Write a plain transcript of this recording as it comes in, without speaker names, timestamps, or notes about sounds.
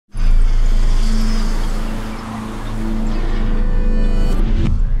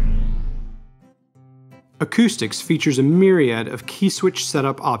Acou6tics features a myriad of Keyswitch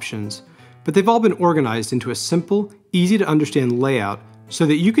setup options, but they've all been organized into a simple, easy-to-understand layout so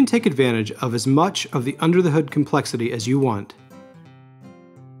that you can take advantage of as much of the under-the-hood complexity as you want.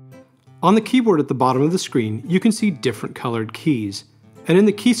 On the keyboard at the bottom of the screen, you can see different colored keys, and in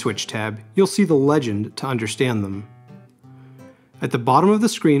the Keyswitch tab, you'll see the legend to understand them. At the bottom of the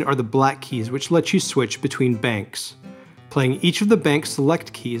screen are the black keys, which let you switch between banks. Playing each of the bank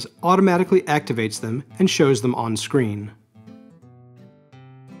select keys automatically activates them and shows them on screen.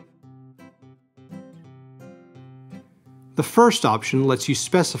 The first option lets you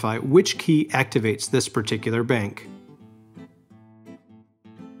specify which key activates this particular bank.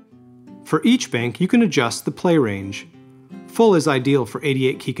 For each bank, you can adjust the play range. Full is ideal for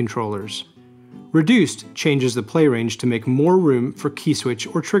 88 key controllers. Reduced changes the play range to make more room for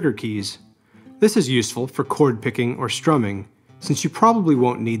keyswitch or trigger keys. This is useful for chord picking or strumming, since you probably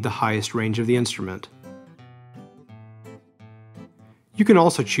won't need the highest range of the instrument. You can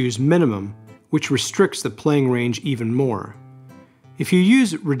also choose minimum, which restricts the playing range even more. If you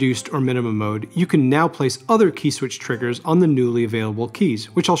use reduced or minimum mode, you can now place other keyswitch triggers on the newly available keys,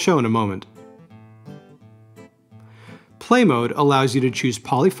 which I'll show in a moment. Play mode allows you to choose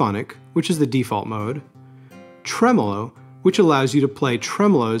polyphonic, which is the default mode, tremolo, which allows you to play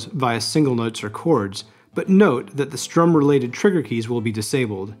tremolos via single notes or chords, but note that the strum-related trigger keys will be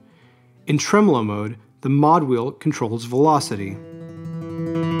disabled. In tremolo mode, the mod wheel controls velocity.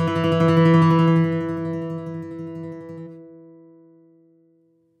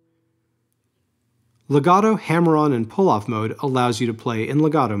 Legato, hammer-on, and pull-off mode allows you to play in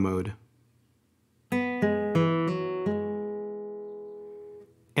legato mode.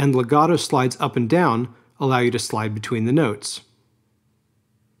 And legato slides up and down allow you to slide between the notes.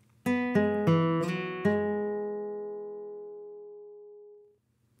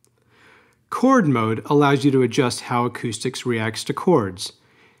 Chord mode allows you to adjust how Acou6tics reacts to chords.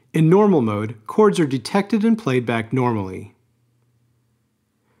 In normal mode, chords are detected and played back normally.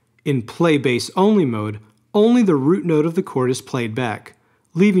 In play bass only mode, only the root note of the chord is played back,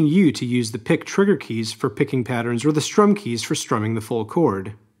 leaving you to use the pick trigger keys for picking patterns or the strum keys for strumming the full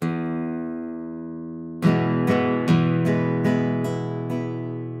chord.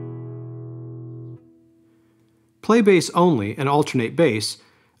 Play bass only and alternate bass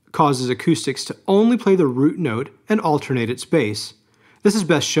causes Acou6tics to only play the root note and alternate its bass. This is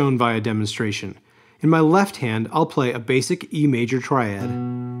best shown via demonstration. In my left hand, I'll play a basic E major triad.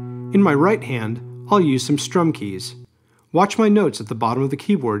 In my right hand, I'll use some strum keys. Watch my notes at the bottom of the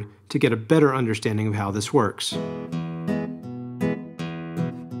keyboard to get a better understanding of how this works.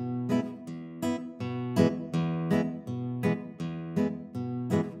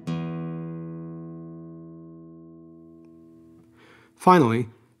 Finally,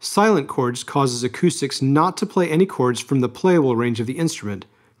 silent chords causes Acou6tics not to play any chords from the playable range of the instrument,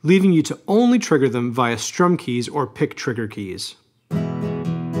 leaving you to only trigger them via strum keys or pick trigger keys.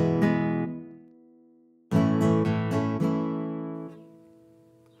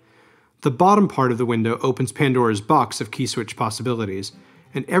 The bottom part of the window opens Pandora's box of Keyswitch possibilities,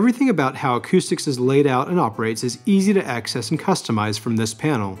 and everything about how Acou6tics is laid out and operates is easy to access and customize from this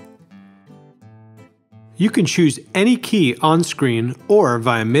panel. You can choose any key on screen or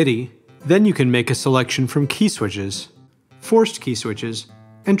via MIDI, then you can make a selection from keyswitches, forced keyswitches,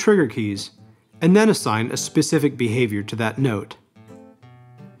 and trigger keys, and then assign a specific behavior to that note.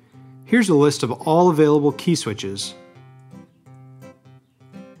 Here's a list of all available keyswitches.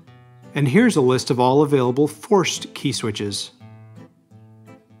 And here's a list of all available forced keyswitches.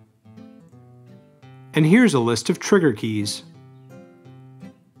 And here's a list of trigger keys.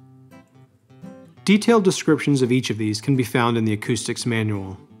 Detailed descriptions of each of these can be found in the Acou6tics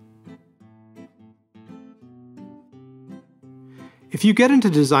manual. If you get into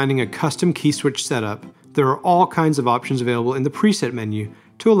designing a custom keyswitch setup, there are all kinds of options available in the preset menu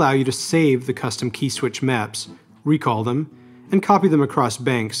to allow you to save the custom keyswitch maps, recall them, and copy them across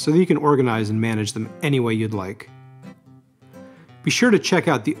banks so that you can organize and manage them any way you'd like. Be sure to check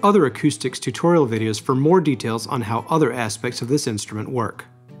out the other Acou6tics tutorial videos for more details on how other aspects of this instrument work.